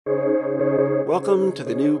Welcome to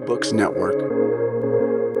the New Books Network.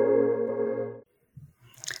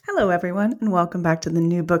 Hello, everyone, and welcome back to the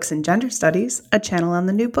New Books in Gender Studies, a channel on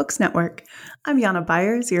the New Books Network. I'm Jana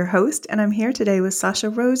Byers, your host, and I'm here today with Sasha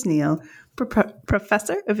Roseneil,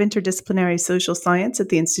 Professor of Interdisciplinary Social Science at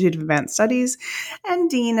the Institute of Advanced Studies and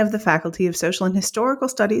Dean of the Faculty of Social and Historical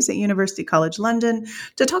Studies at University College London,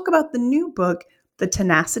 to talk about the new book, The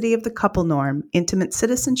Tenacity of the Couple Norm, Intimate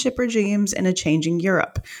Citizenship Regimes in a Changing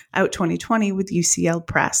Europe, out 2020 with UCL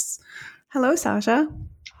Press. Hello, Sasha.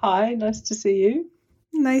 Hi, nice to see you.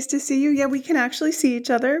 Nice to see you. Yeah, we can actually see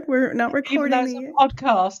each other. We're not recording. Even though it's a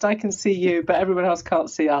podcast, I can see you, but everyone else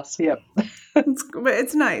can't see us. Yep. But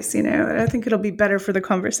it's nice, you know. I think it'll be better for the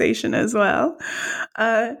conversation as well.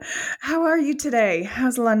 How are you today?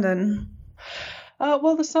 How's London?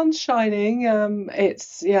 Well, the sun's shining.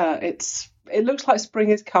 It looks like spring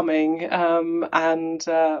is coming, and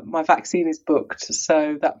my vaccine is booked,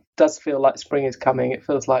 so that does feel like spring is coming. It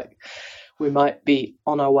feels like we might be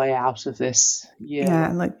on our way out of this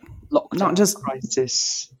like lockdown not just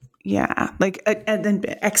crisis. Yeah, like and then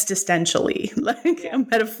existentially, like a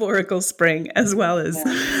metaphorical spring, as well as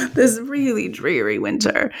this really dreary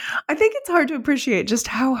winter. I think it's hard to appreciate just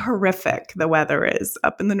how horrific the weather is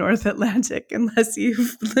up in the North Atlantic unless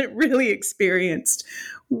you've really experienced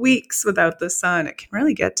weeks without the sun. It can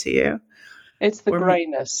really get to you. It's the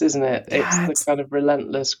greyness, isn't it? Yeah, it's the kind of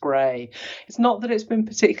relentless grey. It's not that it's been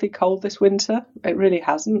particularly cold this winter. It really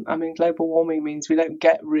hasn't. I mean, global warming means we don't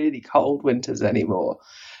get really cold winters anymore.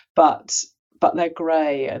 But they're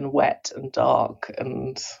grey and wet and dark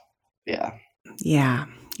and yeah. Yeah.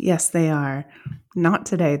 Yes, they are. Not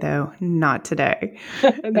today, though. Not today.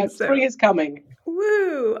 No, spring is coming.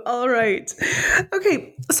 Woo! All right.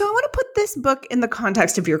 Okay, so I want to put this book in the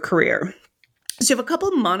context of your career. So you have a couple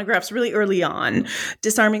of monographs really early on,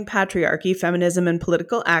 Disarming Patriarchy, Feminism and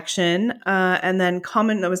Political Action, and then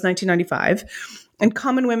that was 1995, and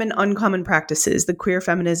Common Women, Uncommon Practices, the Queer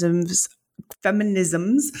Feminisms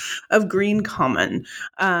of Green Common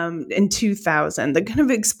in 2000 that kind of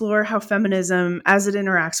explore how feminism as it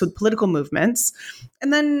interacts with political movements.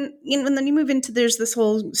 And then, and then you move into, there's this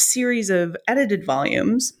whole series of edited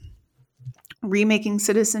volumes, Remaking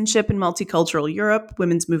Citizenship in Multicultural Europe,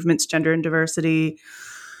 Women's Movements, Gender and Diversity.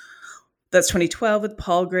 That's 2012 with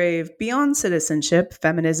Palgrave, Beyond Citizenship,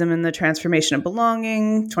 Feminism and the Transformation of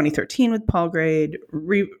Belonging. 2013 with Palgrave,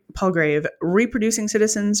 Reproducing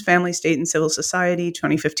Citizens, Family, State, and Civil Society.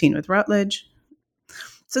 2015 with Routledge.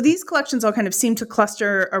 So these collections all kind of seem to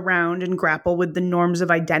cluster around and grapple with the norms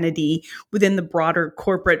of identity within the broader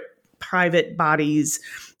corporate private bodies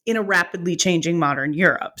in a rapidly changing modern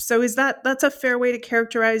Europe. So that's a fair way to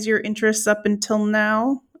characterize your interests up until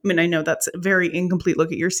now? I mean, I know that's a very incomplete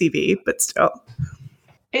look at your CV, but still.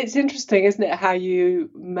 It's interesting, isn't it, how you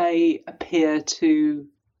may appear to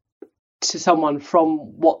someone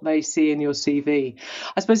from what they see in your CV.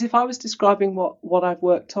 I suppose if I was describing what I've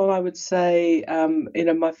worked on, I would say,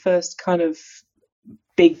 my first kind of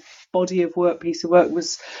big body of work, piece of work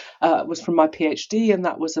was from my PhD, and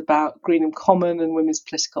that was about Greenham Common and women's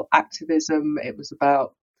political activism. It was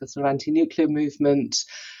about the sort of anti-nuclear movement.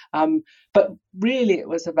 But really, it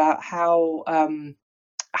was about how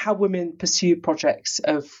women pursue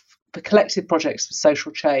collective projects for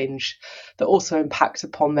social change that also impact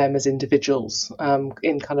upon them as individuals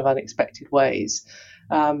in kind of unexpected ways.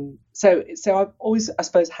 So I've always, I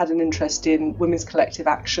suppose, had an interest in women's collective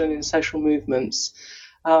action in social movements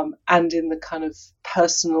and in the kind of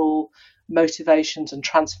personal motivations and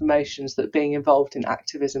transformations that being involved in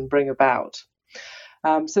activism bring about.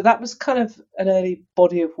 So that was kind of an early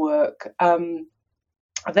body of work. I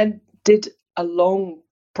then did a long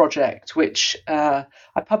project, which I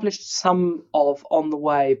published some of on the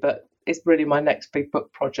way, but it's really my next big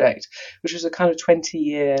book project, which was a kind of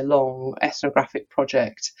 20-year long ethnographic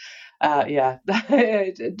project.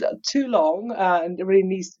 Too long, and it really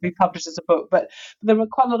needs to be published as a book. But there were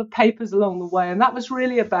quite a lot of papers along the way, and that was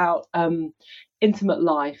really about intimate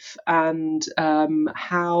life and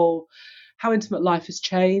how intimate life has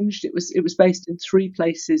changed. It was based in 3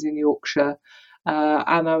 places in Yorkshire,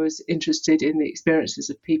 and I was interested in the experiences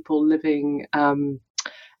of people living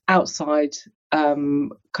outside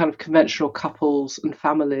kind of conventional couples and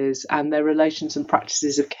families and their relations and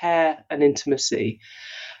practices of care and intimacy.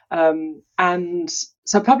 And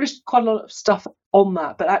so I published quite a lot of stuff on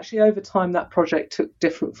that, but actually over time that project took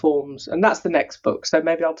different forms, and that's the next book. So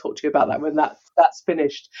maybe I'll talk to you about that when that's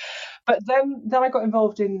finished. But then I got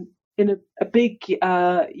involved in a big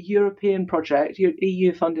European project,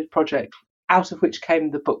 EU-funded project, out of which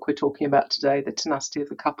came the book we're talking about today, The Tenacity of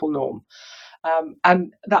the Couple Norm.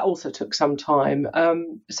 And that also took some time.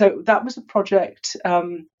 So that was a project.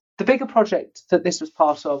 The bigger project that this was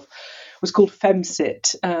part of was called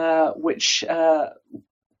FemCit, which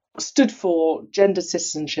stood for Gender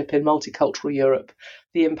Citizenship in Multicultural Europe,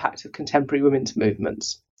 the Impact of Contemporary Women's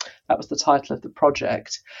Movements. That was the title of the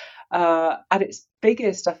project. At its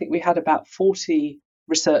biggest, I think we had about 40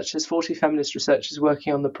 feminist researchers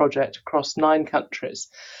working on the project across 9 countries.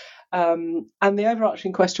 And the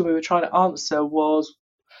overarching question we were trying to answer was,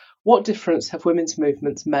 what difference have women's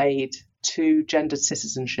movements made to gendered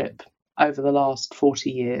citizenship over the last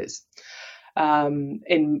 40 years? Where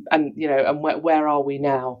are we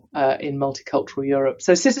now in multicultural Europe?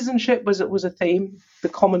 So citizenship was a theme, the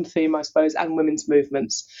common theme, I suppose, and women's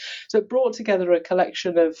movements. So it brought together a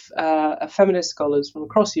collection of feminist scholars from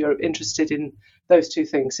across Europe interested in those two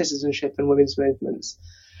things, citizenship and women's movements.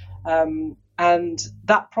 And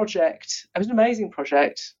that project, it was an amazing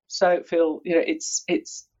project. So Phil,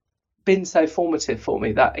 it's been so formative for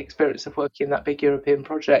me, that experience of working in that big European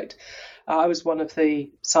project. I was one of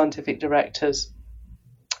the scientific directors,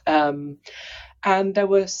 and there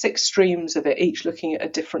were 6 streams of it, each looking at a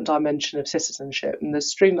different dimension of citizenship. And the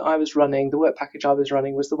stream that I was running, the work package I was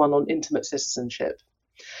running, was the one on intimate citizenship.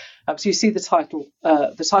 So you see the title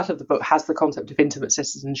of the book has the concept of intimate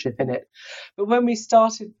citizenship in it. But when we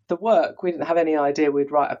started the work, we didn't have any idea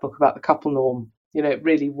we'd write a book about the couple norm. It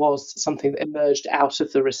really was something that emerged out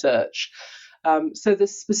of the research. So the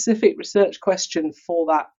specific research question for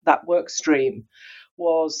that work stream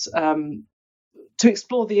was to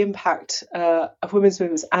explore the impact of women's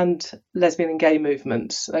movements and lesbian and gay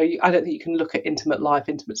movements. So I don't think you can look at intimate life,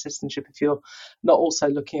 intimate citizenship, if you're not also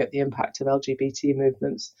looking at the impact of LGBT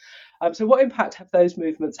movements. So what impact have those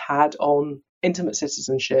movements had on intimate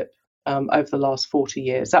citizenship over the last 40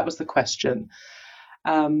 years? That was the question.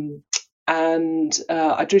 And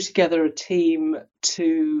I drew together a team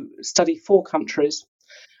to study 4 countries.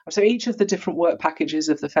 So each of the different work packages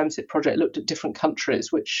of the FemCit project looked at different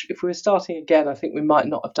countries, which if we were starting again, I think we might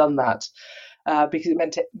not have done that because it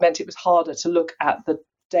meant it was harder to look at the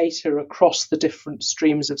data across the different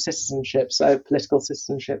streams of citizenship, so political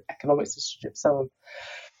citizenship, economic citizenship, so on.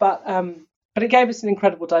 But it gave us an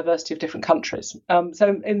incredible diversity of different countries.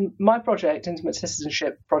 So in my project, Intimate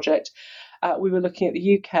Citizenship Project, we were looking at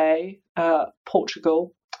the UK,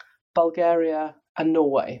 Portugal, Bulgaria, and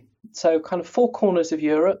Norway. So kind of 4 corners of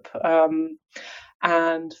Europe,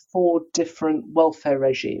 and 4 different welfare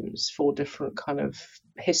regimes, 4 different kind of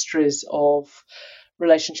histories of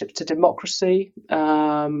relationships to democracy,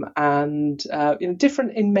 and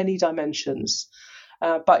different in many dimensions.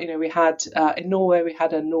 But we had in Norway we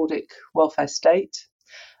had a Nordic welfare state,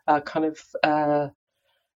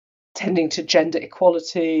 tending to gender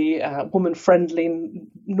equality, woman-friendly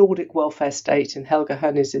Nordic welfare state in Helga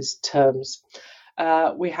Hernes's terms.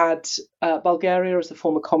 We had Bulgaria as a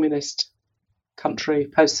former communist country,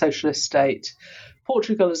 post-socialist state.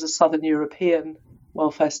 Portugal as a southern European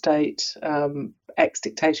welfare state,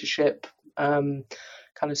 ex-dictatorship, kind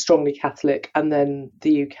of strongly Catholic. And then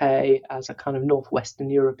the UK as a kind of northwestern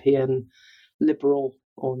European liberal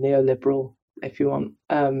or neoliberal, if you want,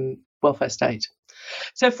 welfare state.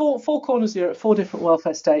 So 4 corners of Europe, 4 different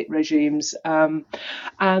welfare state regimes. And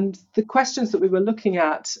the questions that we were looking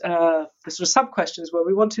at, the sort of sub-questions, were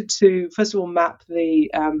we wanted to, first of all, map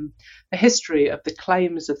the history of the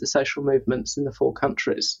claims of the social movements in the 4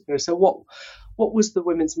 countries. So what was the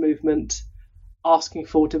women's movement asking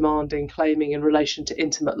for, demanding, claiming in relation to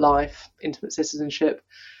intimate life, intimate citizenship,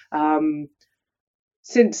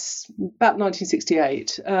 since about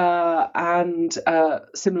 1968, and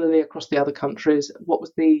similarly across the other countries, what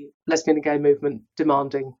was the lesbian and gay movement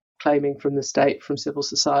demanding, claiming from the state, from civil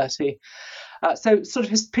society? So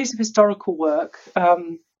sort of piece of historical work,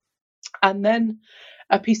 and then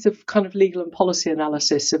a piece of kind of legal and policy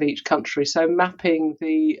analysis of each country. So mapping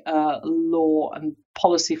the law and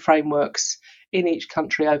policy frameworks in each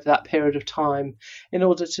country over that period of time in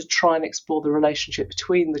order to try and explore the relationship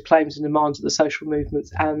between the claims and demands of the social movements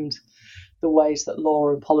and the ways that law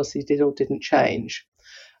and policy did or didn't change.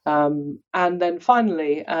 And then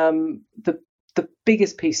finally, the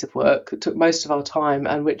biggest piece of work that took most of our time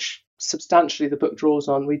and which substantially the book draws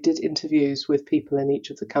on, we did interviews with people in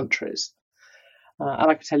each of the countries. And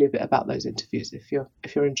I could tell you a bit about those interviews if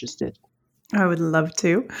you're interested. I would love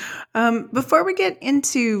to. Before we get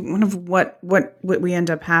into one of what we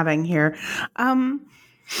end up having here, I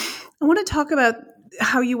want to talk about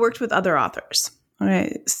how you worked with other authors. All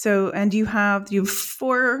right. So, and you have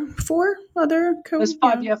 4 other There's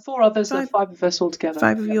 5, 4 others. 5 of us all together.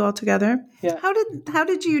 5 of you all together. Yeah. How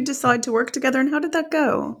did you decide to work together, and how did that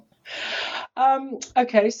go?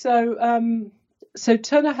 Okay, so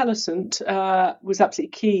Turner Hellisant was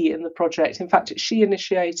absolutely key in the project. In fact, she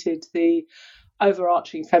initiated the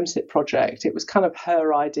overarching FemCit project. It was kind of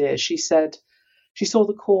her idea. She said she saw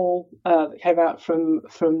the call that came out from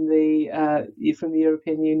the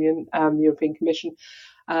European Union, the European Commission,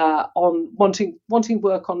 on wanting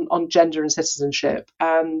work on gender and citizenship,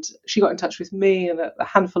 and she got in touch with me and a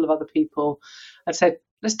handful of other people, and said,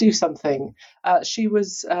 "Let's do something." She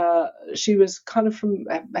was kind of from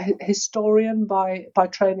a historian by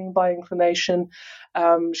training, by inclination.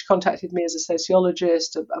 She contacted me as a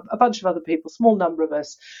sociologist, a bunch of other people, small number of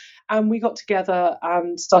us. And we got together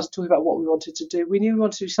and started talking about what we wanted to do. We knew we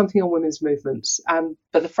wanted to do something on women's movements,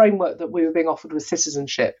 but the framework that we were being offered was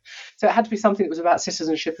citizenship. So it had to be something that was about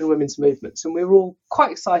citizenship and women's movements. And we were all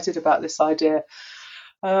quite excited about this idea,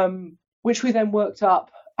 which we then worked up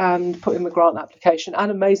and put in the grant application. And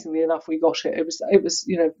amazingly enough, we got it. It was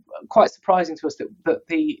quite surprising to us that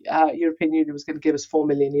the European Union was going to give us €4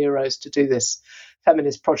 million to do this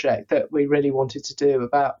feminist project that we really wanted to do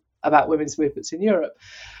about women's movements in Europe.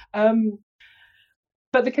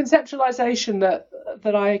 But the conceptualization that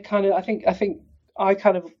I think I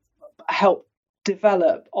kind of helped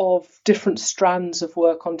develop of different strands of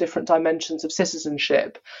work on different dimensions of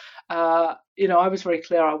citizenship. I was very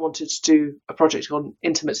clear I wanted to do a project on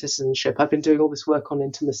intimate citizenship. I've been doing all this work on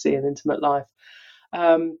intimacy and intimate life.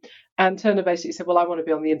 And Turner basically said, well, I want to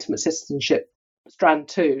be on the intimate citizenship strand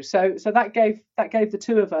too. So that gave the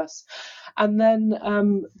two of us. And then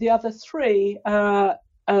the other three,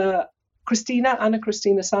 Anna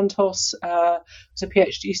Cristina Santos was a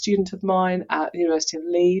PhD student of mine at the University of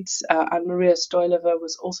Leeds, and Maria Stoilova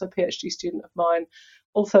was also a PhD student of mine,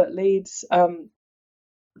 also at Leeds.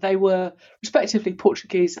 They were respectively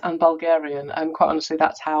Portuguese and Bulgarian, and quite honestly,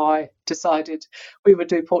 that's how I decided we would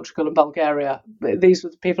do Portugal and Bulgaria. These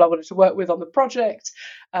were the people I wanted to work with on the project.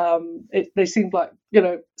 They seemed like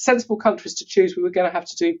sensible countries to choose. We were going to have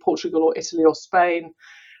to do Portugal or Italy or Spain.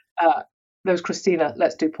 There was Christina,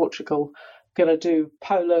 let's do Portugal. Going to do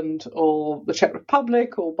Poland or the Czech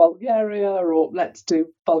Republic or Bulgaria, or let's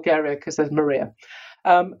do Bulgaria because there's Maria.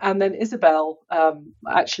 And then Isabel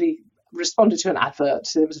actually responded to an advert.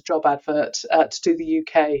 There was a job advert to do the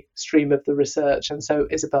UK stream of the research, and so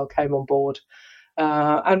Isabel came on board,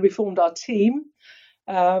 and we formed our team.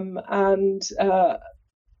 It's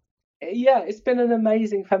been an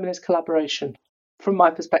amazing feminist collaboration from my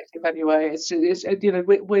perspective. Anyway,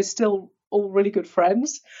 we're still all really good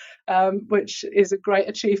friends, which is a great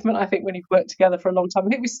achievement, I think, when you've worked together for a long time. I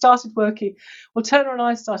think Turner and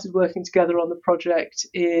I started working together on the project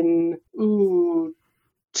in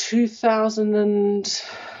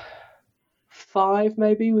 2005,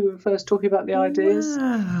 maybe. We were first talking about the ideas.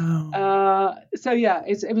 Wow.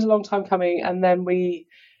 It was a long time coming, and then we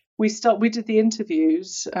did the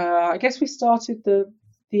interviews. I guess we started the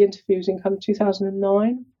interviews in kind of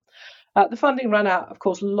 2009. The funding ran out, of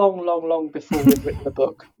course, long before we'd written the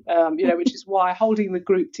book, which is why holding the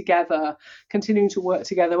group together, continuing to work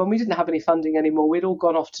together when we didn't have any funding anymore, we'd all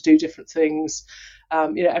gone off to do different things.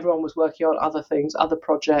 Everyone was working on other things, other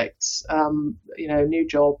projects, new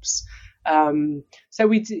jobs. So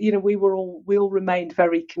we all remained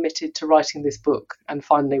very committed to writing this book, and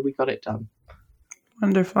finally we got it done.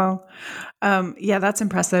 Wonderful. That's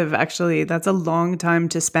impressive, actually. That's a long time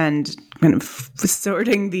to spend kind of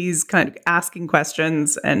sorting these, kind of asking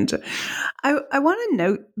questions. And I want to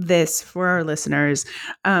note this for our listeners.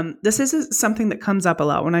 This is something that comes up a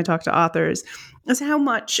lot when I talk to authors, is how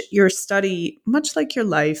much your study, much like your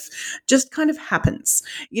life, just kind of happens.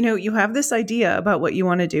 You have this idea about what you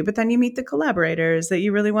want to do, but then you meet the collaborators that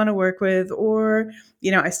you really want to work with, or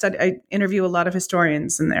I interview a lot of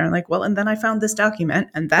historians, and they're like, well, and then I found this document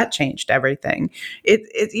and that changed everything.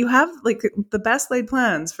 You have like the best laid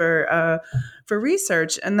plans for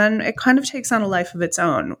research, and then it kind of takes on a life of its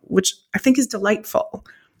own, which I think is delightful.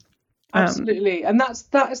 Absolutely. And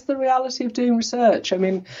that is the reality of doing research. I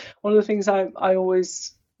mean, one of the things I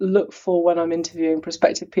always look for when I'm interviewing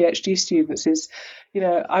prospective PhD students is,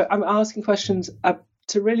 I'm asking questions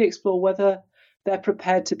to really explore whether they're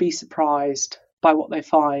prepared to be surprised by what they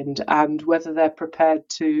find, and whether they're prepared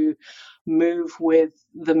to move with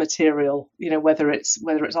the material, whether it's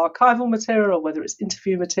archival material, or whether it's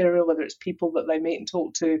interview material, whether it's people that they meet and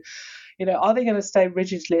talk to, are they going to stay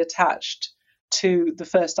rigidly attached to the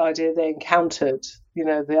first idea they encountered,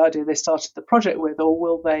 the idea they started the project with, or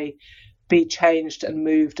will they be changed and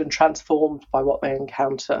moved and transformed by what they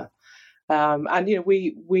encounter?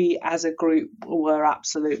 We as a group were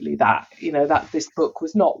absolutely that. That this book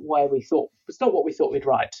was not what we thought we'd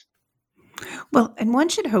write. Well, and one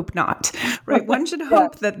should hope not, right? One should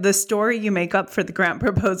hope that the story you make up for the grant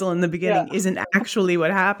proposal in the beginning isn't actually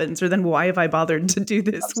what happens, or then why have I bothered to do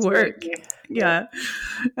this work? Yeah.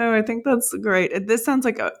 Oh, I think that's great. This sounds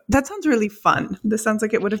like that sounds really fun. This sounds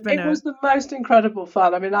like it would have been. It was the most incredible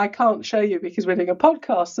fun. I mean, I can't show you because we're doing a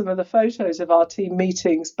podcast some of the photos of our team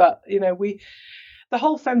meetings, but the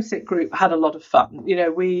whole FemSit group had a lot of fun.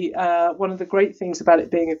 We one of the great things about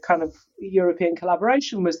it being a kind of European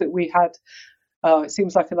collaboration was that we had, it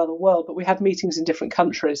seems like another world, but we had meetings in different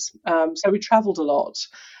countries. So we travelled a lot.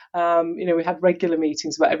 We had regular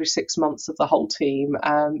meetings about every 6 months of the whole team,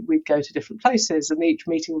 and we'd go to different places, and each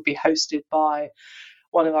meeting would be hosted by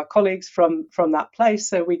one of our colleagues from that place.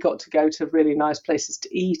 So we got to go to really nice places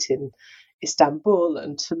to eat in Istanbul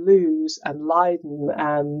and Toulouse and Leiden,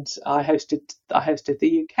 and I hosted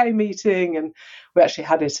the UK meeting, and we actually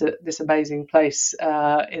had it at this amazing place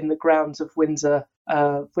in the grounds of Windsor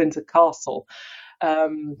Castle,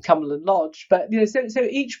 Cumberland Lodge. But so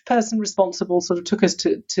each person responsible sort of took us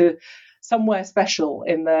to somewhere special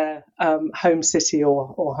in their home city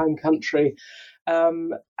or home country.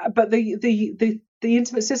 But the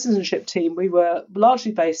Intimate Citizenship team, we were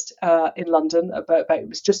largely based in London. But it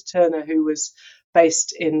was just Turner who was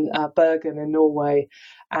based in Bergen in Norway,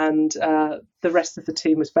 and the rest of the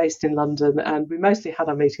team was based in London. And we mostly had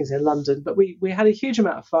our meetings in London, but we had a huge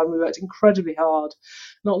amount of fun. We worked incredibly hard,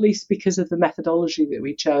 not least because of the methodology that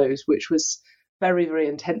we chose, which was very, very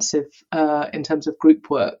intensive in terms of group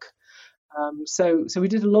work. So we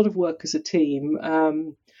did a lot of work as a team.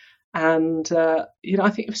 And I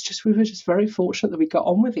think we were just very fortunate that we got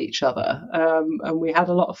on with each other, and we had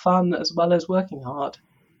a lot of fun as well as working hard.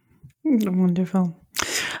 Wonderful.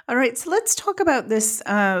 All right, so let's talk about this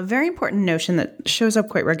very important notion that shows up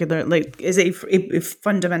quite regularly, is a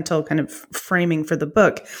fundamental kind of framing for the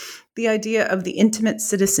book, the idea of the intimate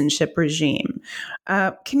citizenship regime.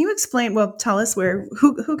 Can you explain? Well, tell us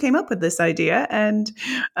who came up with this idea, and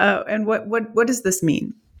what does this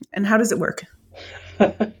mean, and how does it work?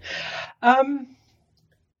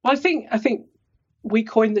 I think we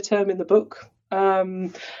coined the term in the book. I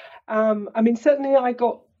mean, certainly I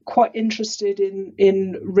got quite interested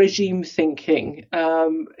in regime thinking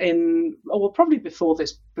probably before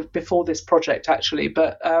this project actually,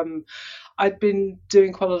 but I'd been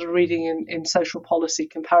doing quite a lot of reading in social policy,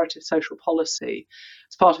 comparative social policy,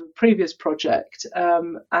 as part of a previous project,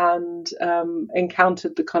 and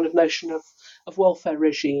encountered the kind of notion of welfare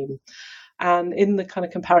regime. And in the kind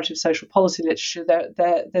of comparative social policy literature,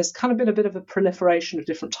 there's kind of been a bit of a proliferation of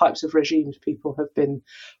different types of regimes people have been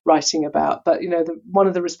writing about. But, one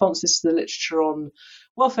of the responses to the literature on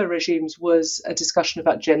welfare regimes was a discussion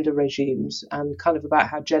about gender regimes, and kind of about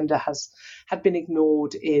how gender had been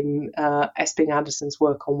ignored in Esping Anderson's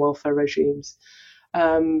work on welfare regimes.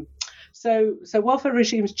 So welfare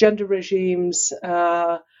regimes, gender regimes,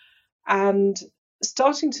 and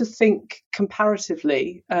starting to think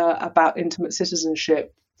comparatively about intimate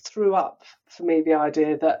citizenship threw up for me the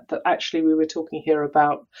idea that actually we were talking here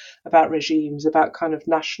about regimes, about kind of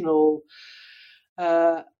national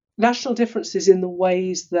differences in the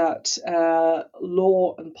ways that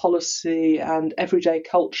law and policy and everyday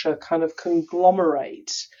culture kind of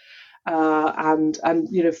conglomerate and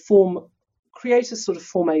create a sort of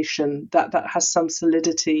formation that has some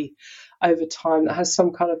solidity over time, that has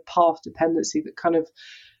some kind of path dependency, that kind of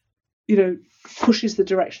pushes the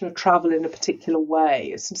direction of travel in a particular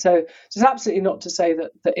way. And so it's absolutely not to say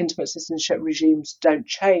that intimate citizenship regimes don't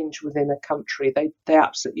change within a country. They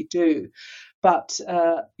absolutely do. But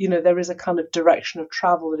there is a kind of direction of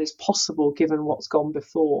travel that is possible given what's gone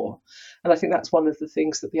before. And I think that's one of the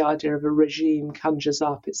things that the idea of a regime conjures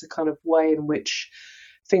up. It's a kind of way in which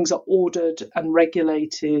things are ordered and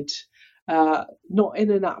regulated, not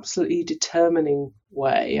in an absolutely determining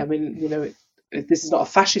way. I mean, this is not a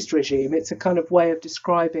fascist regime. It's a kind of way of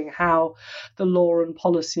describing how the law and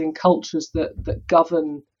policy and cultures that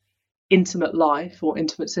govern intimate life or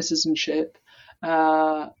intimate citizenship,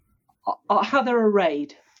 how they're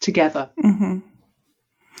arrayed together. Mm-hmm.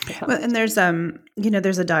 Well, and there's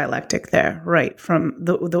there's a dialectic there, right? From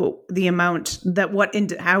the amount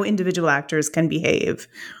that how individual actors can behave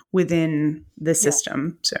within the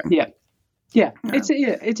system. So yeah,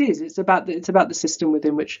 it is. It's about the system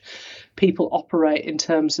within which people operate in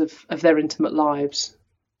terms of their intimate lives,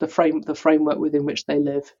 the framework within which they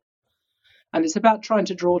live, and it's about trying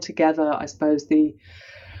to draw together, I suppose, the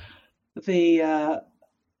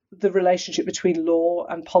relationship between law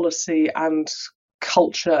and policy and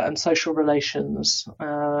culture and social relations,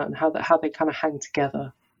 and how they kind of hang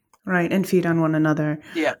together. Right, and feed on one another.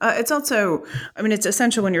 Yeah. It's also, I mean, it's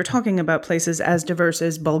essential when you're talking about places as diverse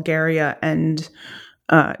as Bulgaria and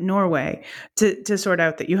Norway to sort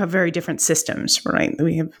out that you have very different systems, right?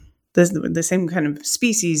 We have the same kind of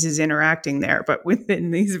species is interacting there, but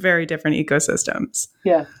within these very different ecosystems.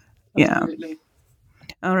 Yeah, absolutely. Yeah.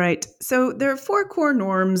 All right. So there are 4 core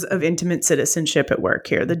norms of intimate citizenship at work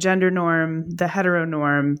here: the gender norm, the hetero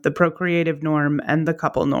norm, the procreative norm, and the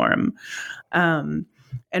couple norm.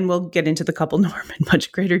 And we'll get into the couple norm in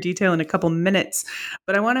much greater detail in a couple minutes.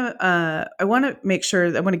 But I want to make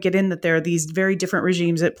sure, I want to get in that there are these very different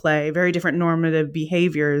regimes at play, very different normative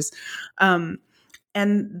behaviors, and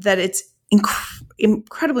that it's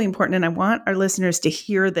incredibly important. And I want our listeners to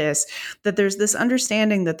hear this, that there's this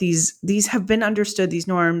understanding that these have been understood, these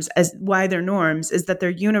norms, as why they're norms, is that they're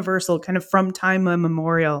universal kind of from time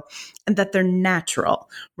immemorial, and that they're natural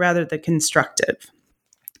rather than constructed.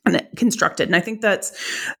 And I think there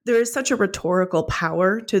is such a rhetorical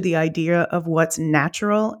power to the idea of what's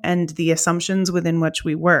natural and the assumptions within which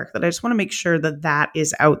we work, that I just want to make sure that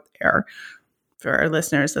is out there for our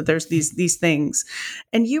listeners, that there's these things.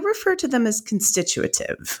 And you refer to them as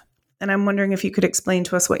constitutive. And I'm wondering if you could explain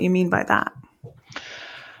to us what you mean by that.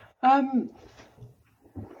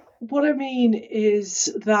 What I mean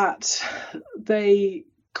is that they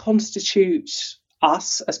constitute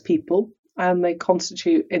us as people, and they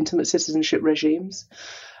constitute intimate citizenship regimes.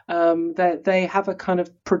 They have a kind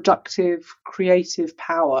of productive, creative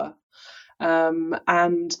power,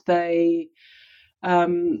 and they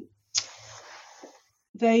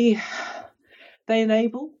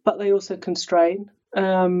enable, but they also constrain.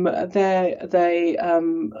 They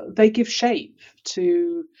give shape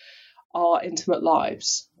to our intimate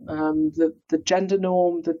lives. The gender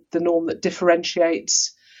norm, the norm that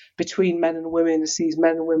differentiates between men and women, sees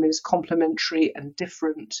men and women as complementary and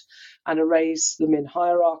different, and arrays them in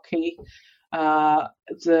hierarchy. The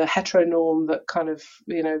heteronorm that kind of,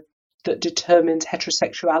 that determines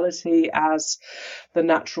heterosexuality as the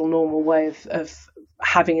natural, normal way of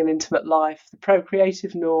having an intimate life. The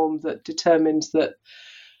procreative norm that determines that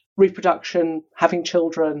reproduction, having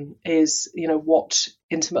children, is, what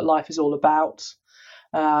intimate life is all about.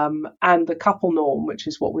 And the couple norm, which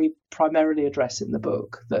is what we primarily address in the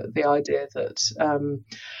book, the idea that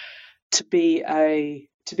to be a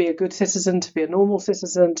good citizen, to be a normal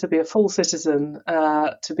citizen, to be a full citizen,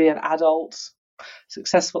 to be an adult,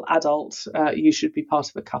 successful adult, you should be part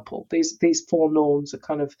of a couple. These 4 norms are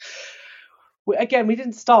kind of, again, we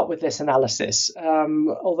didn't start with this analysis,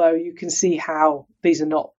 although you can see how these are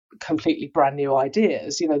not completely brand new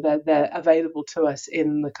ideas. They're available to us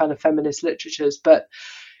in the kind of feminist literatures, but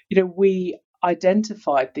we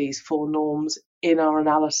identified these 4 norms in our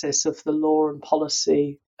analysis of the law and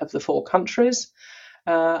policy of the 4 countries,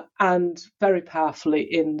 and very powerfully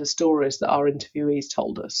in the stories that our interviewees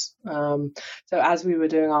told us. So as we were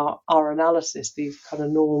doing our analysis, these kind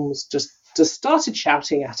of norms just started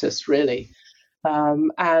shouting at us, really.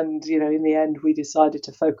 And in the end, we decided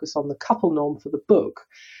to focus on the couple norm for the book.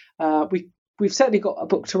 We've certainly got a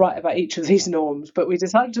book to write about each of these norms, but we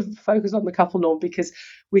decided to focus on the couple norm because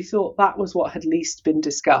we thought that was what had least been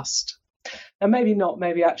discussed. And maybe not,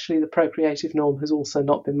 maybe actually the procreative norm has also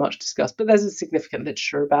not been much discussed, but there's a significant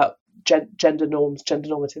literature about gender norms, gender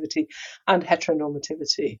normativity, and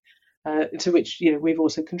heteronormativity, to which we've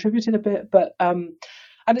also contributed a bit. But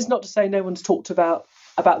and it's not to say no one's talked about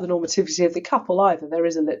the normativity of the couple either. There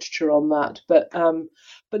is a literature on that, but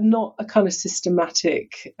not a kind of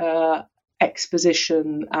systematic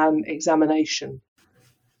exposition and examination.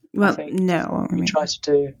 Well, no, we try to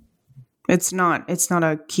do. It's not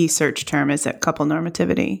a key search term, is it? Couple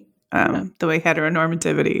normativity, the way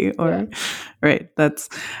heteronormativity, or right? That's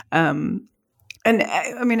and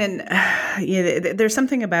I mean, there's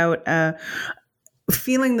something about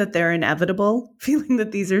feeling that they're inevitable, feeling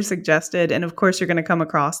that these are suggested, and of course you're going to come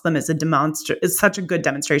across them as is such a good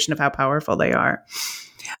demonstration of how powerful they are.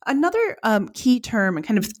 Another key term and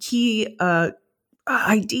kind of key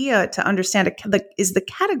idea to understand is the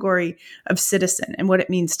category of citizen and what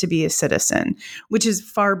it means to be a citizen, which is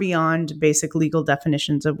far beyond basic legal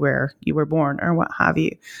definitions of where you were born or what have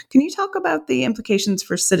you. Can you talk about the implications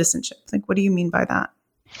for citizenship? Like, what do you mean by that?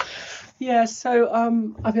 Yeah, so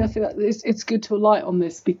I think that it's good to alight on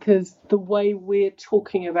this, because the way we're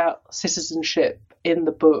talking about citizenship in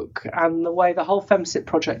the book and the way the whole Femcit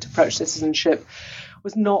project approached citizenship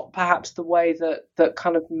was not perhaps the way that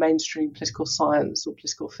kind of mainstream political science or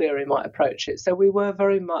political theory might approach it. So we were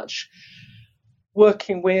very much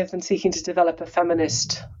working with and seeking to develop a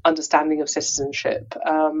feminist understanding of citizenship,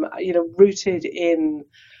 rooted in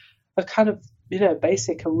a kind of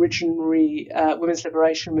basic originary women's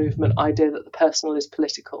liberation movement idea that the personal is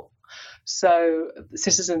political. So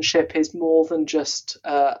citizenship is more than just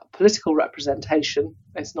political representation.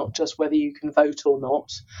 It's not just whether you can vote or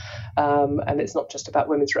not. And it's not just about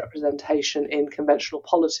women's representation in conventional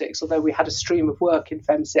politics, although we had a stream of work in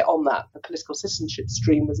FemCit on that. The political citizenship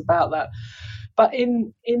stream was about that. But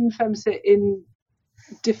in FemCit, in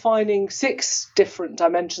defining 6 different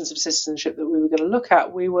dimensions of citizenship that we were going to look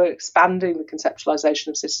at, we were expanding the conceptualization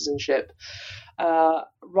of citizenship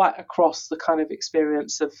right across the kind of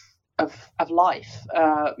experience of life.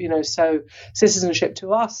 So citizenship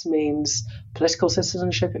to us means political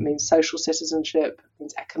citizenship, it means social citizenship, it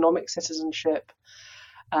means economic citizenship.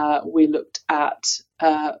 We looked at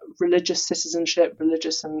religious citizenship,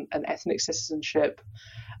 religious and ethnic citizenship.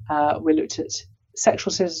 We looked at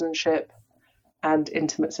sexual citizenship and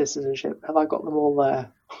intimate citizenship. Have I got them all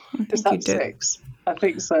there? Is that 6? I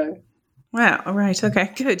think so. Wow. All right.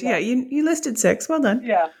 Okay. Good. Yeah. You listed 6. Well done.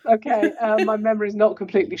 Yeah. Okay. My memory is not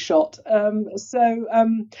completely shot. So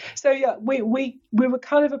we were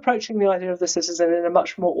kind of approaching the idea of the citizen in a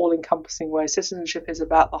much more all-encompassing way. Citizenship is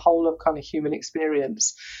about the whole of kind of human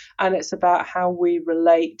experience, and it's about how we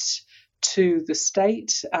relate to the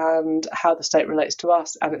state and how the state relates to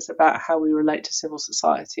us, and it's about how we relate to civil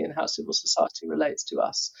society and how civil society relates to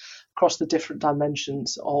us across the different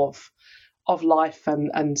dimensions of life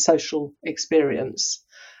and social experience.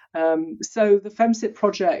 So the FemCit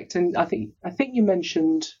project, and I think you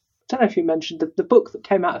mentioned, I don't know if you mentioned the book that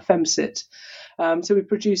came out of FemCit. So we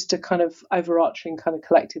produced a kind of overarching kind of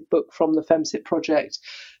collective book from the FemCit project,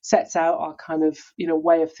 sets out our kind of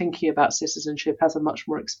way of thinking about citizenship as a much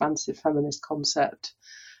more expansive feminist concept,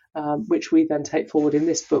 which we then take forward in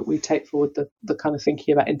this book. We take forward the kind of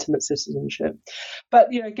thinking about intimate citizenship. But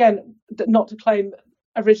again, not to claim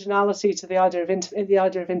originality to the idea of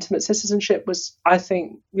intimate citizenship was, I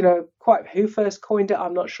think, quite who first coined it,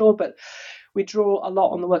 I'm not sure, but we draw a lot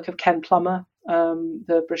on the work of Ken Plummer,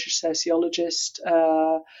 the British sociologist,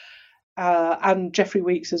 and Geoffrey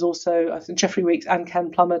Weeks is also, I think Geoffrey Weeks and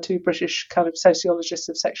Ken Plummer, 2 British kind of sociologists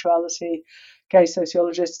of sexuality, gay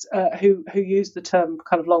sociologists, who used the term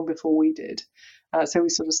kind of long before we did. So we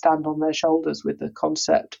sort of stand on their shoulders with the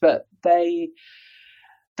concept, but they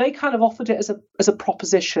kind of offered it as a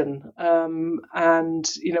proposition, and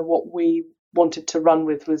what we wanted to run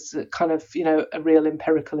with was a kind of a real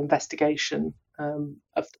empirical investigation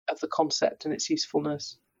of the concept and its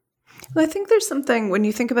usefulness. Well, I think there's something when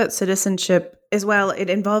you think about citizenship as well, it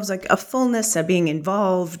involves like a fullness of being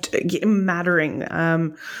involved, mattering.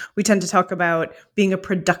 We tend to talk about being a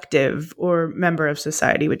productive or member of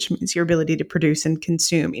society, which means your ability to produce and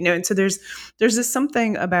consume, and so there's this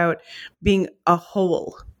something about being a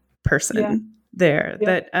whole person there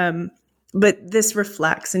that but this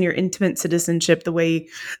reflects in your intimate citizenship the way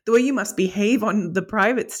you must behave on the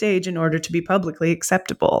private stage in order to be publicly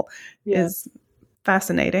acceptable is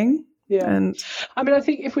fascinating. And I mean, I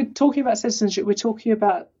think if we're talking about citizenship, we're talking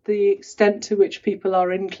about the extent to which people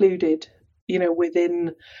are included,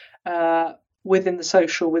 within the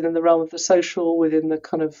social, within the realm of the social, within the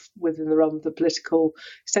realm of the political,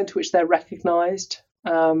 extent to which they're recognised.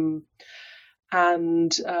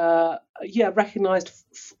 Recognised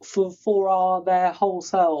for their whole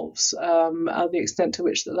selves, the extent to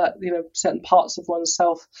which that certain parts of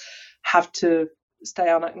oneself have to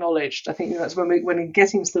stay unacknowledged. I think that's when we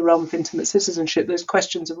get into the realm of intimate citizenship, those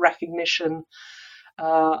questions of recognition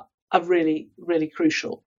are really, really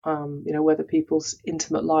crucial. Whether people's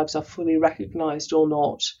intimate lives are fully recognised or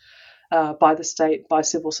not by the state, by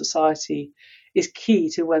civil society, is key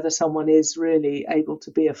to whether someone is really able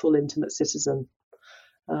to be a full intimate citizen.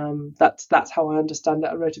 That's how I understand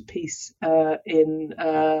it. I wrote a piece in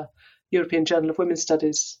European Journal of Women's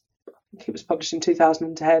Studies, I think it was published in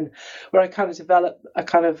 2010, where I kind of developed a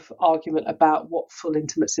kind of argument about what full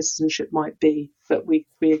intimate citizenship might be that we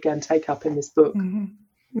again take up in this book.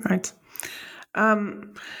 Mm-hmm. Right.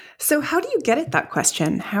 So how do you get at that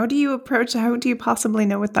question? How do you possibly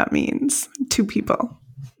know what that means to people?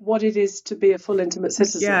 What it is to be a full intimate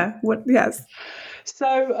citizen. Yeah. Yes.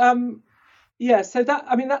 So, so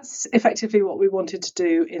that's effectively what we wanted to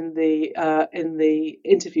do in the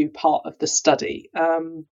interview part of the study,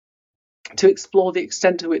 to explore the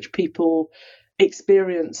extent to which people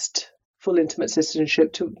experienced full intimate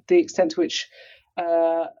citizenship, to the extent to which,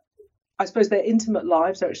 I suppose, their intimate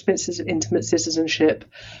lives, their experiences of intimate citizenship,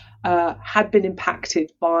 had been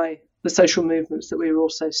impacted by the social movements that we were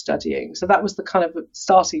also studying. So that was the kind of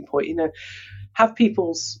starting point. Have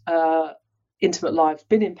people's intimate lives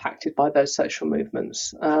been impacted by those social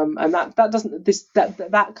movements, and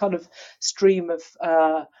that kind of stream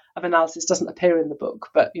of analysis doesn't appear in the book,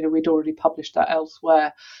 but we'd already published that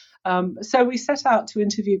elsewhere. So we set out to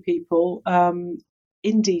interview people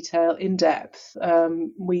in detail, in depth.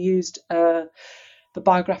 We used the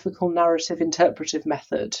biographical narrative interpretive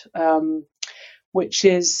method, which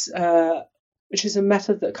is a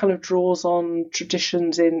method that kind of draws on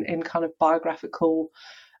traditions in kind of biographical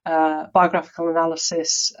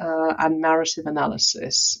analysis and narrative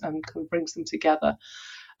analysis, and kind of brings them together.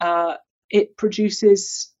 It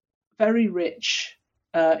produces very rich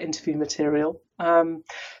interview material.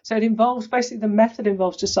 So it involves, basically the method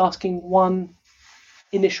involves just asking one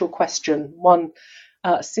initial question, one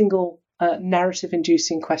single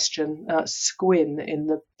narrative-inducing question, SQUIN in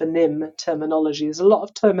the BNIM terminology. There's a lot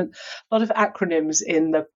of acronyms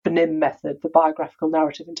in the BNIM method, the biographical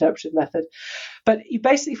narrative interpretive method. But you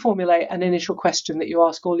basically formulate an initial question that you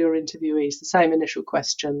ask all your interviewees, the same initial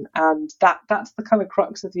question, and that's the kind of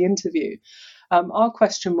crux of the interview. Our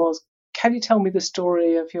question was, can you tell me the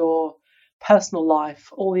story of your personal life,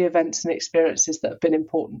 all the events and experiences that have been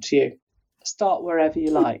important to you? Start wherever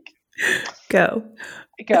you like. Go,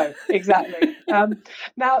 exactly.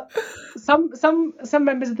 Now, some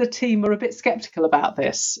members of the team were a bit sceptical about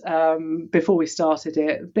this before we started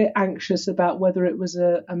it, a bit anxious about whether it was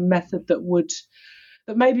a method that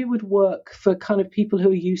maybe would work for kind of people who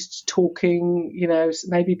are used to talking,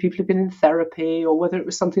 maybe people who've been in therapy, or whether it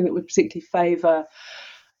was something that would particularly favour,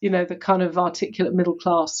 the kind of articulate middle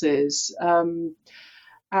classes.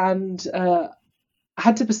 I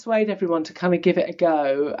had to persuade everyone to kind of give it a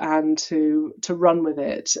go and to run with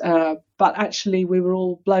it. But actually, we were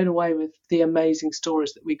all blown away with the amazing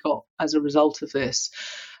stories that we got as a result of this.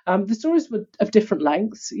 The stories were of different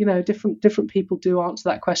lengths. Different people do answer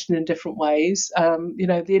that question in different ways.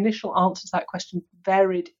 The initial answer to that question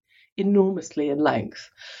varied enormously in length.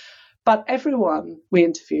 But everyone we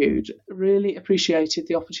interviewed really appreciated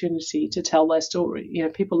the opportunity to tell their story.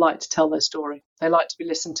 People like to tell their story. They like to be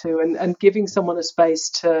listened to, and giving someone a space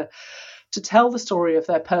to tell the story of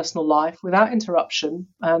their personal life without interruption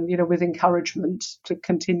and, with encouragement to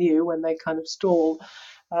continue when they kind of stall,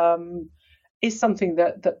 is something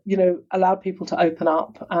that allowed people to open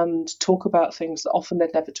up and talk about things that often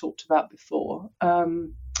they'd never talked about before.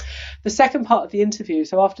 The second part of the interview,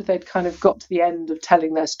 so after they'd kind of got to the end of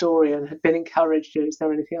telling their story and had been encouraged, is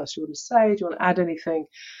there anything else you want to say? Do you want to add anything?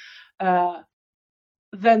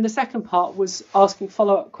 Then the second part was asking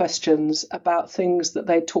follow-up questions about things that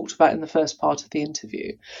they talked about in the first part of the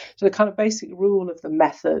interview. So the kind of basic rule of the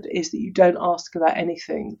method is that you don't ask about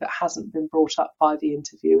anything that hasn't been brought up by the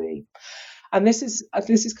interviewee. And this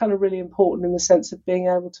is kind of really important in the sense of being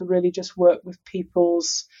able to really just work with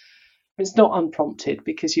people's. It's not unprompted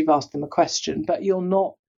because you've asked them a question, but you're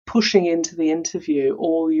not pushing into the interview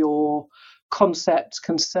all your concepts,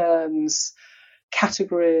 concerns,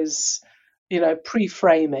 categories,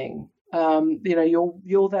 pre-framing.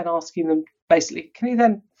 You're then asking them basically,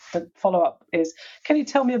 the follow-up is, can you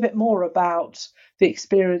tell me a bit more about the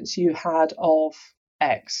experience you had of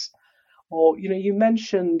X? Or, you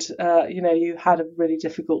mentioned, you had a really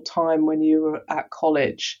difficult time when you were at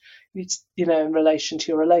college, in relation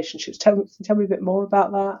to your relationships. Tell me a bit more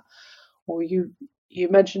about that. Or you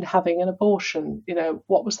mentioned having an abortion,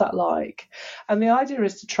 what was that like? And the idea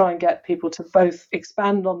is to try and get people to both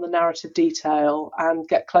expand on the narrative detail and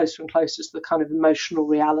get closer and closer to the kind of emotional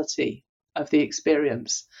reality of the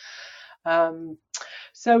experience. So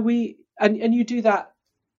you do that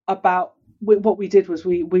about. What we did was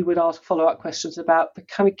we would ask follow-up questions about the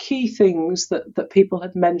kind of key things that people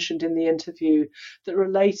had mentioned in the interview that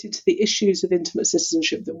related to the issues of intimate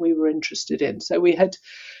citizenship that we were interested in. So we had,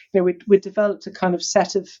 we developed a kind of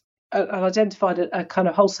set of and identified a kind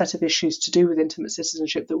of whole set of issues to do with intimate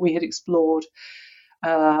citizenship that we had explored,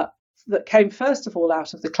 that came first of all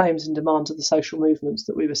out of the claims and demands of the social movements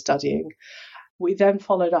that we were studying. We then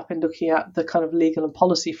followed up in looking at the kind of legal and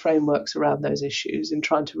policy frameworks around those issues and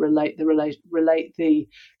trying to relate the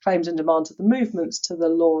claims and demands of the movements to the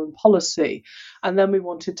law and policy. And then we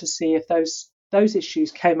wanted to see if those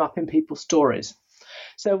issues came up in people's stories.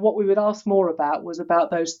 So what we would ask more about was about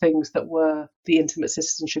those things that were the intimate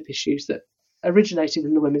citizenship issues that originated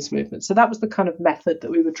in the women's movement. So that was the kind of method that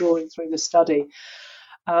we were drawing through the study.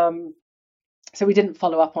 So we didn't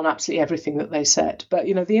follow up on absolutely everything that they said. But,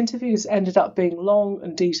 the interviews ended up being long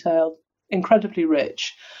and detailed, incredibly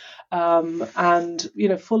rich, and,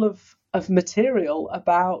 full of material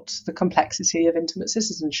about the complexity of intimate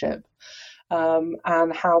citizenship,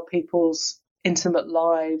 and how people's intimate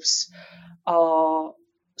lives are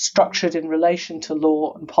structured in relation to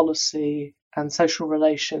law and policy and social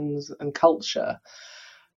relations and culture.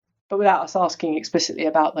 but without us asking explicitly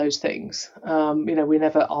about those things. We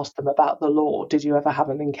never asked them about the law. Did you ever have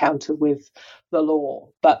an encounter with the law?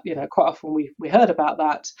 But, quite often we heard about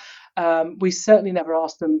that. We certainly never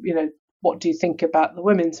asked them, what do you think about the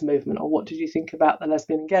women's movement, or what did you think about the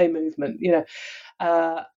lesbian and gay movement?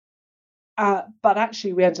 But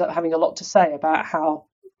actually, we ended up having a lot to say about how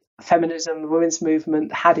feminism, the women's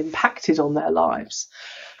movement, had impacted on their lives.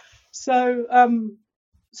 So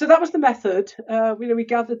that was the method. We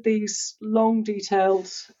gathered these long, detailed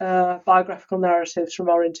biographical narratives from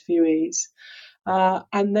our interviewees,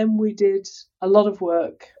 and then we did a lot of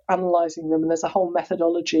work analysing them. And there's a whole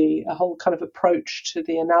methodology, a whole kind of approach to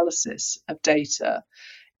the analysis of data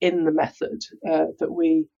in the method that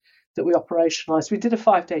we operationalised. We did a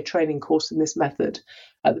 5-day training course in this method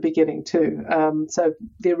at the beginning too. So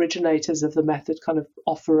the originators of the method kind of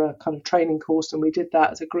offer a kind of training course, and we did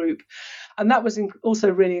that as a group. And that was also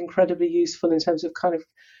really incredibly useful in terms of kind of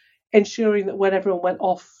ensuring that when everyone went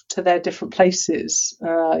off to their different places,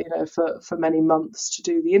 for many months to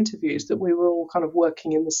do the interviews, that we were all kind of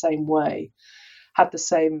working in the same way, had the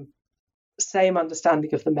same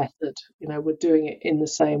understanding of the method, we're doing it in the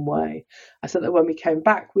same way. I thought that when we came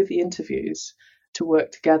back with the interviews to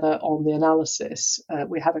work together on the analysis,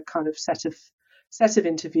 we had a kind of set of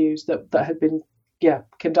interviews that had been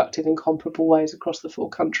conducted in comparable ways across the 4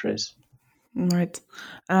 countries. Right.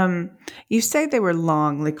 You say they were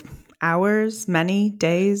long, like hours, many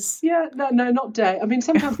days? Yeah, no, not day. I mean,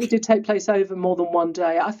 sometimes they did take place over more than one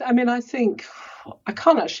day. I think I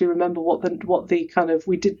can't actually remember what the kind of,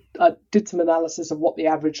 we did some analysis of what the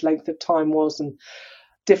average length of time was, and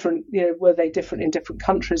different, were they different in different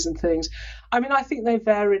countries and things. I mean, I think they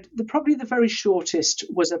varied. Probably the very shortest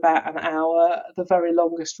was about an hour. The very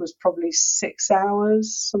longest was probably 6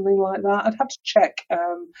 hours, something like that. I'd have to check.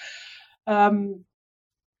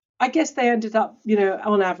 I guess they ended up,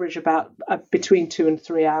 on average about between 2 and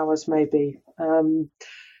 3 hours, maybe.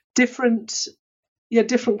 Different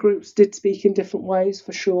groups did speak in different ways,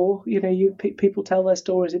 for sure. People tell their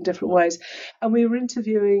stories in different ways. And we were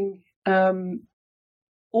interviewing,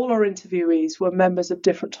 all our interviewees were members of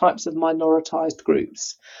different types of minoritized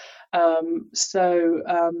groups. So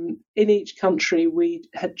in each country, we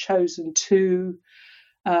had chosen two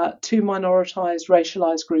minoritized,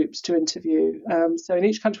 racialized groups to interview. So in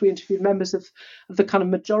each country, we interviewed members of the kind of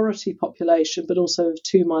majority population, but also of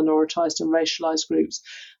 2 minoritized and racialized groups.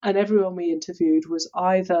 And everyone we interviewed was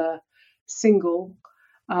either single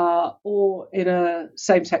or in a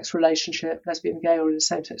same-sex relationship, lesbian, gay, or in a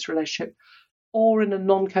same-sex relationship, or in a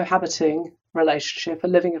non-cohabiting relationship, a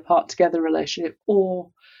living apart together relationship,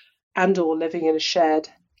 or living in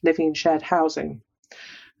shared housing.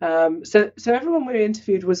 So everyone we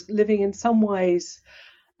interviewed was living in some ways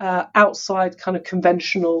outside kind of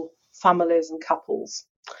conventional families and couples.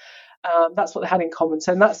 That's what they had in common.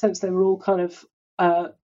 So in that sense, they were all kind of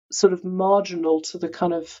sort of marginal to the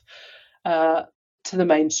kind of to the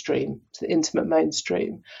mainstream, to the intimate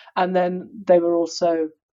mainstream. And then they were also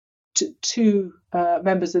two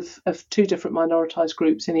members of 2 different minoritized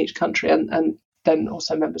groups in each country, and then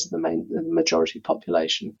also members of the majority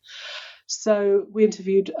population. So we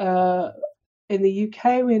interviewed, in the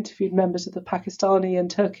UK, we interviewed members of the Pakistani and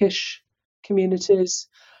Turkish communities.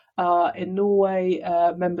 In Norway,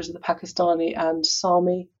 members of the Pakistani and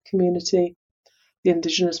Sami community, the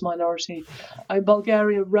indigenous minority. In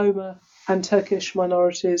Bulgaria, Roma and Turkish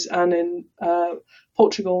minorities, and in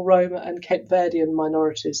Portugal, Roma and Cape Verdean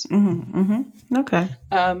minorities. Mm-hmm, mm-hmm. Okay.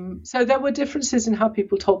 So there were differences in how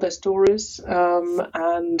people told their stories,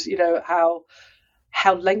 and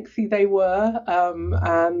how lengthy they were,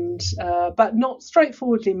 but not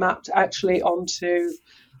straightforwardly mapped actually onto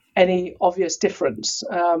any obvious difference.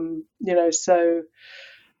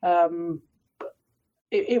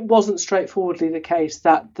 It wasn't straightforwardly the case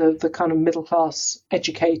that the kind of middle class,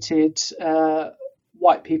 educated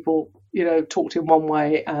white people, talked in one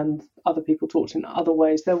way and other people talked in other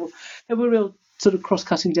ways. There were real sort of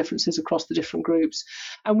cross-cutting differences across the different groups,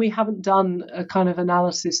 and we haven't done a kind of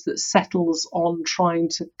analysis that settles on trying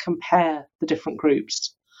to compare the different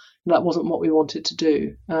groups. That wasn't what we wanted to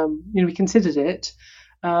do. We considered it,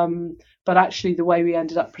 but actually the way we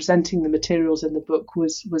ended up presenting the materials in the book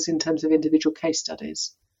was in terms of individual case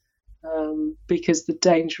studies, because the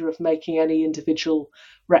danger of making any individual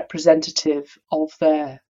representative of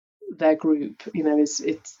their group,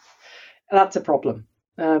 that's a problem.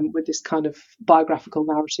 With this kind of biographical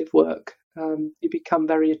narrative work, you become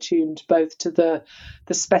very attuned both to the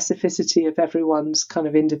specificity of everyone's kind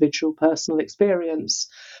of individual personal experience,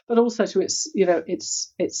 but also to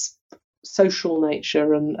its social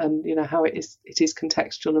nature and how it is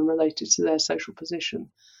contextual and related to their social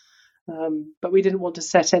position. But we didn't want to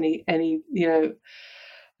set any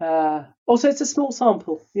also, it's a small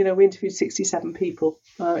sample. We interviewed 67 people.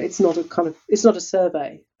 It's not a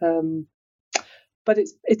survey, but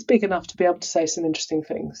it's big enough to be able to say some interesting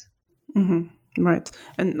things. Mm-hmm. Right,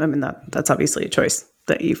 and I mean that's obviously a choice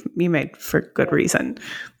that you made for good reason.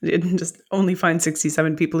 You didn't just only find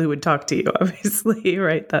 67 people who would talk to you, obviously,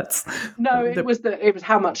 right? It was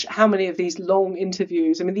how many of these long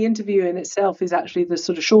interviews. I mean, the interview in itself is actually the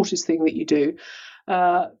sort of shortest thing that you do.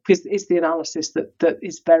 Because it's the analysis that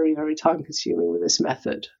is very, very time consuming with this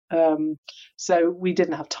method. So we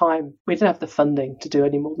didn't have time. We didn't have the funding to do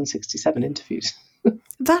any more than 67 interviews.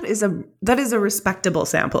 That is a respectable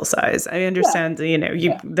sample size. I understand.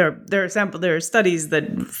 There are studies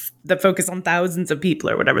that focus on thousands of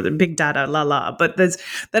people or whatever. The big data, but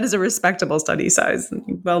that is a respectable study size.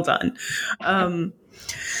 Well done.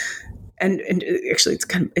 And actually,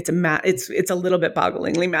 it's a little bit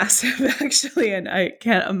bogglingly massive, actually, and I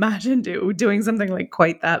can't imagine doing something like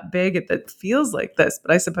quite that big that feels like this.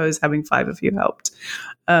 But I suppose having 5 of you helped,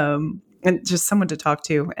 and just someone to talk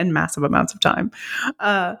to, and massive amounts of time.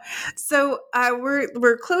 So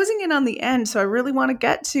we're closing in on the end, so I really want to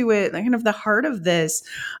get to it, kind of the heart of this.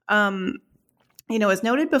 As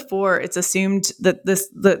noted before, it's assumed that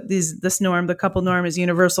this norm, the couple norm, is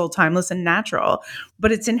universal, timeless, and natural.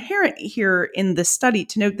 But it's inherent here in this study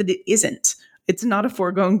to note that it isn't. It's not a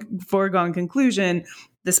foregone conclusion.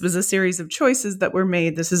 This was a series of choices that were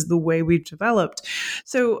made. This is the way we've developed.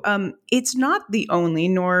 So it's not the only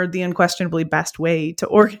nor the unquestionably best way to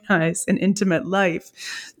organize an intimate life.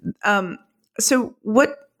 So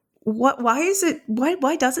why is it?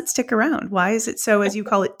 Why does it stick around? Why is it so, as you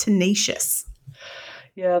call it, tenacious?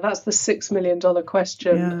 Yeah, that's the $6 million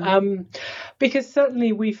question. Yeah. Because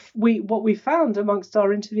certainly what we found amongst our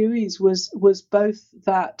interviewees was both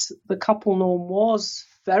that the couple norm was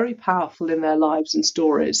very powerful in their lives and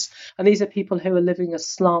stories, and these are people who are living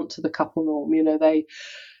aslant to the couple norm.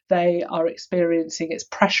 They are experiencing its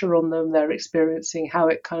pressure on them. They're experiencing how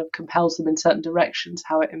it kind of compels them in certain directions,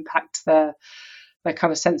 how it impacts their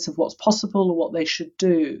kind of sense of what's possible or what they should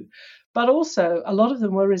do. But also, a lot of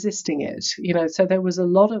them were resisting it. So there was a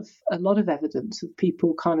lot of evidence of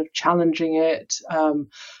people kind of challenging it,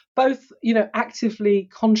 both actively,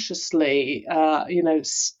 consciously,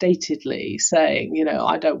 statedly saying,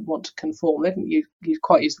 I don't want to conform. They didn't you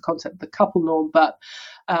quite use the concept of the couple norm, but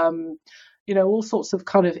all sorts of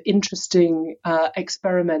kind of interesting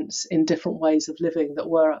experiments in different ways of living that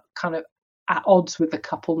were kind of at odds with the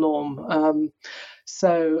couple norm.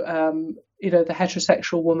 The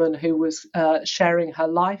heterosexual woman who was sharing her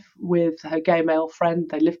life with her gay male friend,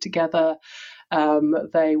 they lived together.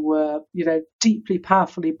 They were, deeply,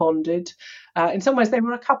 powerfully bonded. In some ways, they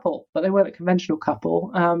were a couple, but they weren't a conventional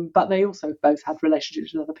couple. But they also both had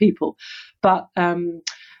relationships with other people. But and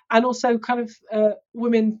also kind of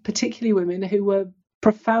women, particularly women who were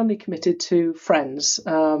profoundly committed to friends,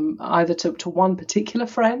 either to one particular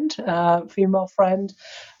friend, female friend.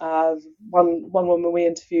 One woman we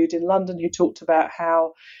interviewed in London who talked about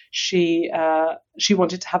how she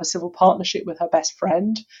wanted to have a civil partnership with her best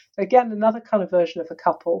friend. Again, another kind of version of a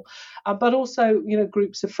couple, but also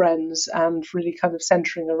groups of friends, and really kind of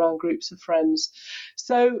centering around groups of friends.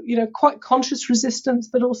 So quite conscious resistance,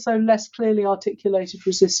 but also less clearly articulated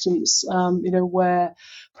resistance. Where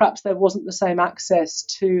perhaps there wasn't the same access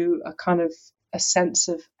to a kind of a sense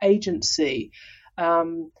of agency,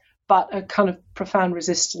 but a kind of profound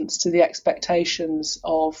resistance to the expectations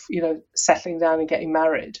of settling down and getting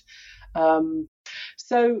married.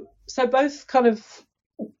 So both kind of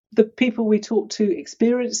the people we talked to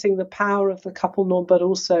experiencing the power of the couple norm, but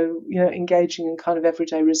also engaging in kind of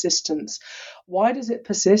everyday resistance. Why does it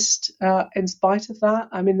persist in spite of that?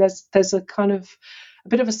 I mean, there's a kind of a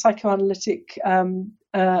bit of a psychoanalytic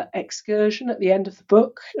excursion at the end of the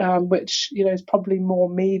book, which is probably more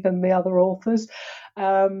me than the other authors,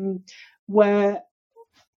 where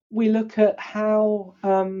we look at how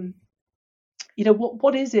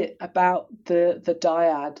what is it about the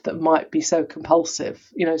dyad that might be so compulsive?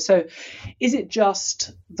 So is it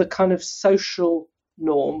just the kind of social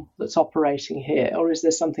norm that's operating here, or is there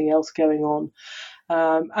something else going on?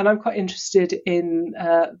 And I'm quite interested in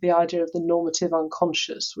the idea of the normative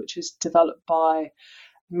unconscious, which is developed by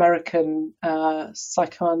American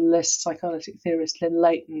psychoanalytic theorist Lynn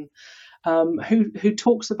Layton, who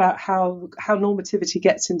talks about how normativity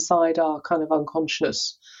gets inside our kind of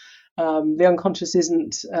unconscious. The unconscious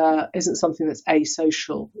isn't something that's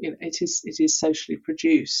asocial. It is socially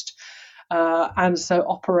produced, and so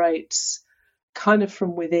operates kind of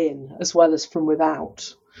from within as well as from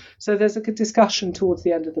without. So there's a good discussion towards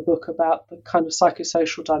the end of the book about the kind of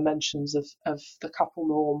psychosocial dimensions of the couple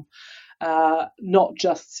norm, not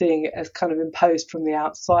just seeing it as kind of imposed from the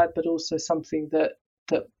outside, but also something that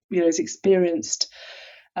is experienced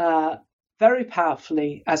very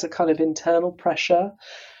powerfully as a kind of internal pressure.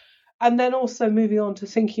 And then also moving on to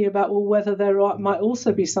thinking about, well, whether there might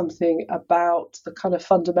also be something about the kind of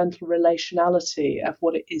fundamental relationality of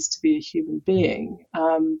what it is to be a human being,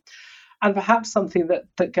 and perhaps something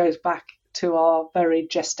that goes back to our very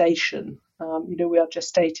gestation. We are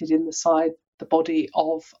gestated inside the body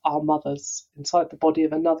of our mothers, inside the body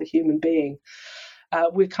of another human being.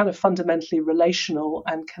 We're kind of fundamentally relational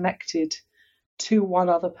and connected to one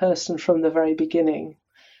other person from the very beginning.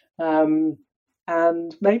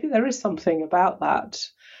 And maybe there is something about that.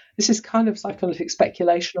 This is kind of psychoanalytic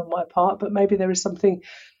speculation on my part, but maybe there is something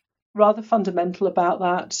rather fundamental about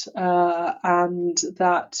that, and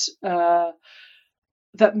that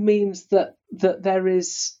means that there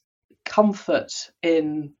is comfort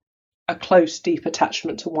in a close, deep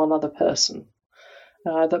attachment to one other person.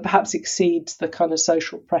 That perhaps exceeds the kind of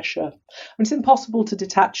social pressure. It's impossible to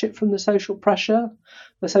detach it from the social pressure,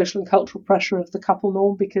 the social and cultural pressure of the couple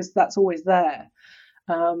norm, because that's always there.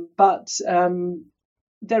 But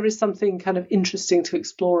there is something kind of interesting to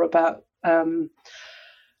explore about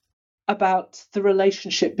the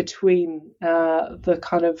relationship between the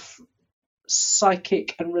kind of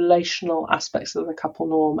psychic and relational aspects of the couple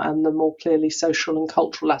norm and the more clearly social and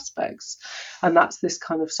cultural aspects. And that's this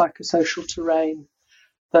kind of psychosocial terrain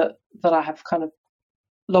that I have kind of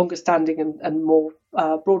longer standing and more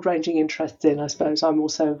broad ranging interest in. I suppose I'm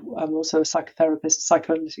also a psychotherapist,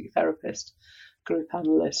 psychoanalytic therapist, group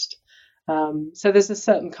analyst. So there's a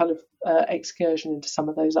certain kind of excursion into some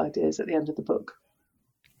of those ideas at the end of the book.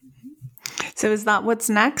 So is that what's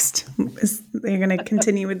next? You're going to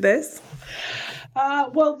continue with this?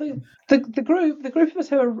 Well, the group of us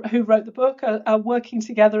who wrote the book are working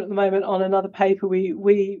together at the moment on another paper.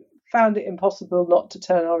 We found it impossible not to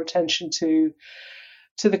turn our attention to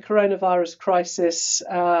the coronavirus crisis,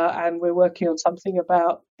 and we're working on something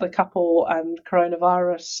about the couple and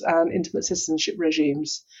coronavirus and intimate citizenship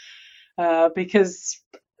regimes, because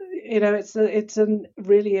it's a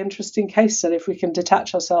really interesting case study if we can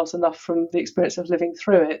detach ourselves enough from the experience of living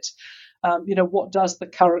through it. What does the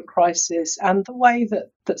current crisis and the way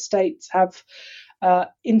that states have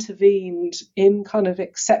intervened in kind of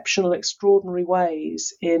exceptional, extraordinary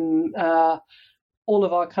ways in all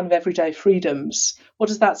of our kind of everyday freedoms, what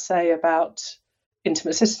does that say about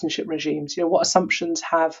intimate citizenship regimes? What assumptions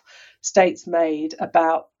have states made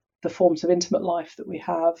about the forms of intimate life that we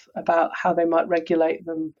have, about how they might regulate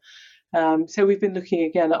them? So we've been looking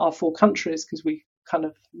again at our 4 countries, because we kind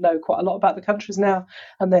of know quite a lot about the countries now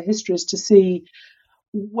and their histories, to see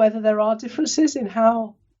whether there are differences in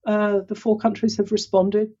how the 4 countries have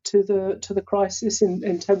responded to the crisis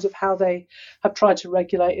in terms of how they have tried to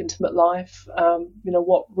regulate intimate life.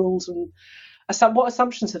 What rules and what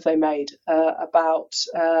assumptions have they made about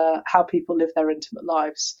how people live their intimate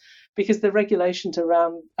lives? Because the regulations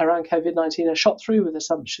around COVID-19 are shot through with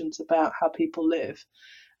assumptions about how people live.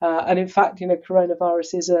 And in fact,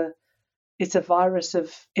 coronavirus it's a virus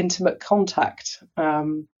of intimate contact.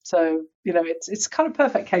 So it's kind of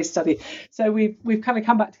perfect case study. So we've kind of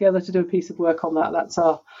come back together to do a piece of work on that. That's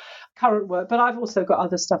our current work. But I've also got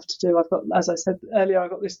other stuff to do. I've got, as I said earlier, I've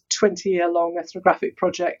got this 20-year-long ethnographic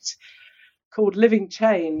project called Living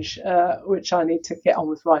Change, which I need to get on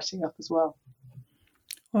with writing up as well.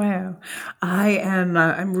 Wow.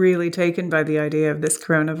 I'm really taken by the idea of this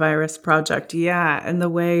coronavirus project. Yeah. And the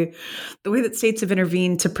way that states have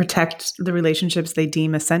intervened to protect the relationships they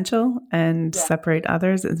deem essential and separate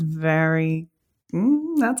others is very,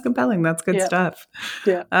 that's compelling. That's good stuff.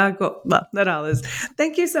 Yeah. Cool. Well, that all is.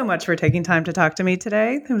 Thank you so much for taking time to talk to me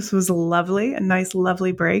today. This was lovely, a nice,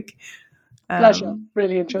 lovely break. Pleasure.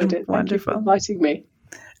 Really enjoyed it. Wonderful. Thank you for inviting me.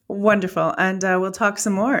 Wonderful. And we'll talk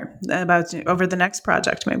some more about over the next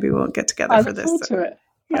project. Maybe we'll get together for this. I look forward to it.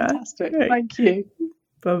 Fantastic. Yeah. Thank you.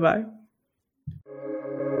 Bye-bye.